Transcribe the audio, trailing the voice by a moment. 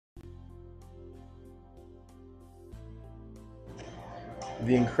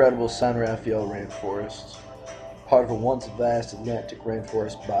The incredible San Rafael rainforests, part of a once vast Atlantic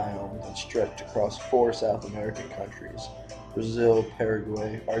rainforest biome that stretched across four South American countries: Brazil,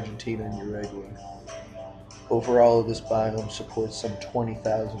 Paraguay, Argentina, and Uruguay. Overall, this biome supports some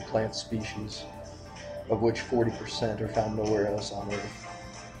 20,000 plant species, of which 40% are found nowhere else on Earth.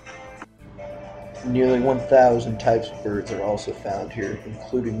 Nearly 1,000 types of birds are also found here,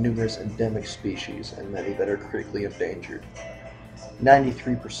 including numerous endemic species and many that are critically endangered.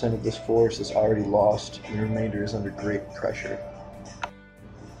 93% of this forest is already lost, and the remainder is under great pressure.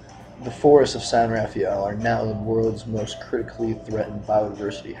 The forests of San Rafael are now the world's most critically threatened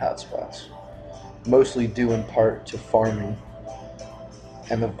biodiversity hotspots, mostly due in part to farming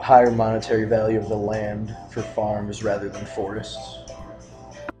and the higher monetary value of the land for farms rather than forests.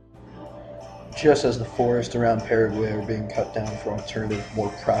 Just as the forests around Paraguay are being cut down for alternative, more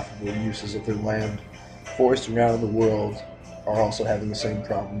profitable uses of their land, forests around the world are also having the same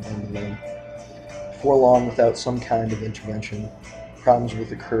problem ending them. Before long, without some kind of intervention, problems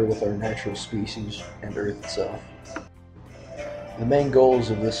will occur with our natural species and Earth itself. The main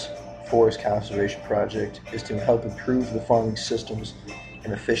goals of this forest conservation project is to help improve the farming systems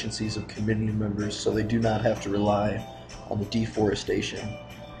and efficiencies of community members so they do not have to rely on the deforestation.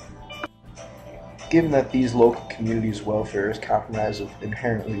 Given that these local communities' welfare is compromised of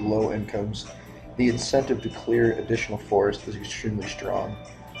inherently low incomes, the incentive to clear additional forest is extremely strong,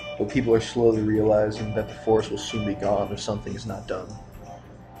 but people are slowly realizing that the forest will soon be gone if something is not done.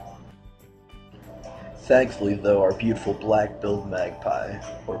 Thankfully, though, our beautiful black-billed magpie,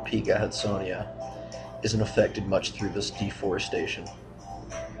 or Pica hudsonia, isn't affected much through this deforestation.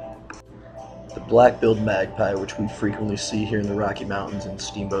 The black-billed magpie, which we frequently see here in the Rocky Mountains and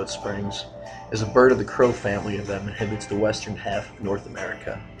Steamboat Springs, is a bird of the crow family that inhabits the western half of North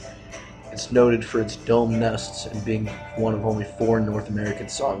America. It's noted for its dome nests and being one of only 4 North American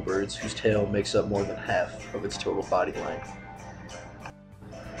songbirds whose tail makes up more than half of its total body length.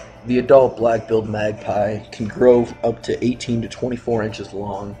 The adult black-billed magpie can grow up to 18 to 24 inches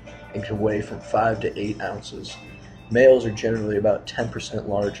long and can weigh from 5 to 8 ounces. Males are generally about 10%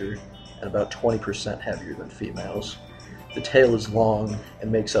 larger and about 20% heavier than females. The tail is long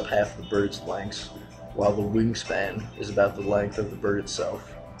and makes up half the bird's length, while the wingspan is about the length of the bird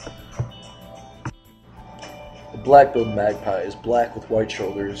itself. The black-billed magpie is black with white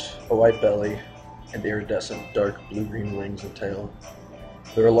shoulders, a white belly, and iridescent dark blue-green wings and tail.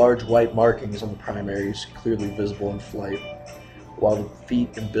 There are large white markings on the primaries, clearly visible in flight, while the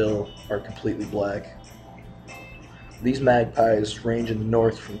feet and bill are completely black. These magpies range in the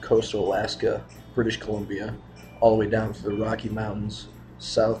north from coastal Alaska, British Columbia, all the way down to the Rocky Mountains,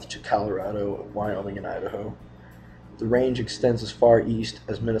 south to Colorado, Wyoming, and Idaho. The range extends as far east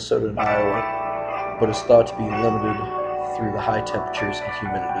as Minnesota and Iowa, but is thought to be limited through the high temperatures and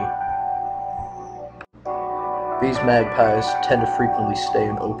humidity. These magpies tend to frequently stay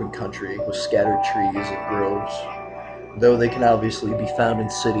in open country with scattered trees and groves, though they can obviously be found in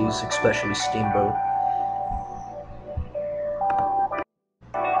cities, especially Steamboat.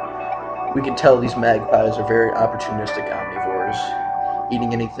 We can tell these magpies are very opportunistic omnivores,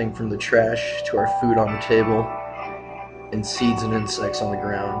 eating anything from the trash to our food on the table and seeds and insects on the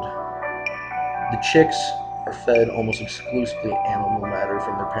ground. The chicks are fed almost exclusively animal matter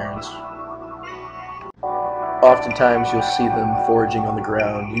from their parents. Oftentimes you'll see them foraging on the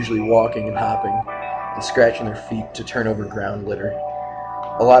ground, usually walking and hopping, and scratching their feet to turn over ground litter.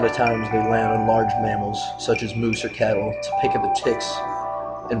 A lot of times they land on large mammals, such as moose or cattle, to pick at the ticks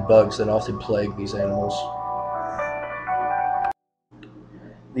and bugs that often plague these animals.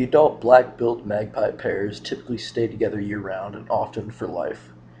 The adult black-billed magpie pairs typically stay together year-round and often for life.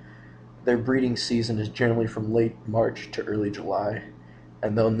 Their breeding season is generally from late March to early July,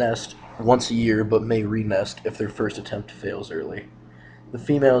 and they'll nest once a year but may re-nest if their first attempt fails early. The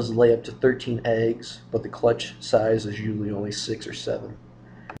females lay up to 13 eggs, but the clutch size is usually only 6 or 7.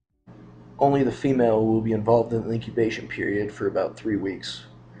 Only the female will be involved in the incubation period for about 3 weeks.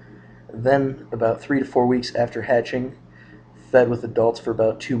 Then, about 3 to 4 weeks after hatching, fed with adults for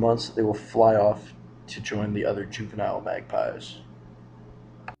about 2 months, they will fly off to join the other juvenile magpies.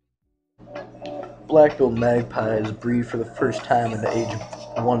 Black-billed magpies breed for the first time at the age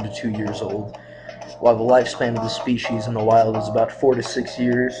of 1 to 2 years old, while the lifespan of the species in the wild is about 4 to 6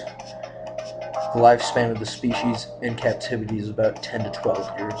 years. The lifespan of the species in captivity is about 10 to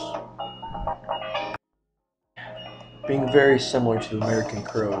 12 years. Being very similar to the American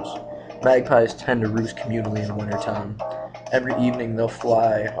crows, magpies tend to roost communally in wintertime. Every evening they'll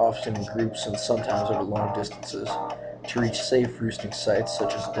fly, often in groups and sometimes over long distances, to reach safe roosting sites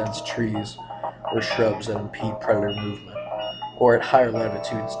such as dense trees or shrubs that impede predator movement. or at higher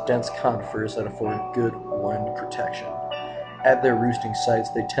latitudes, dense conifers that afford good wind protection. At their roosting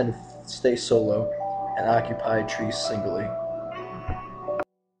sites, they tend to stay solo and occupy trees singly.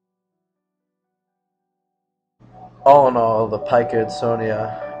 All in all, the Pica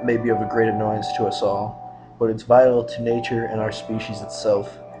Hudsonia may be of a great annoyance to us all, but it's vital to nature and our species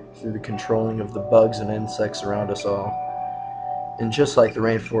itself through the controlling of the bugs and insects around us all. And just like the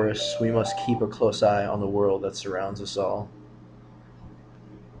rainforests, we must keep a close eye on the world that surrounds us all.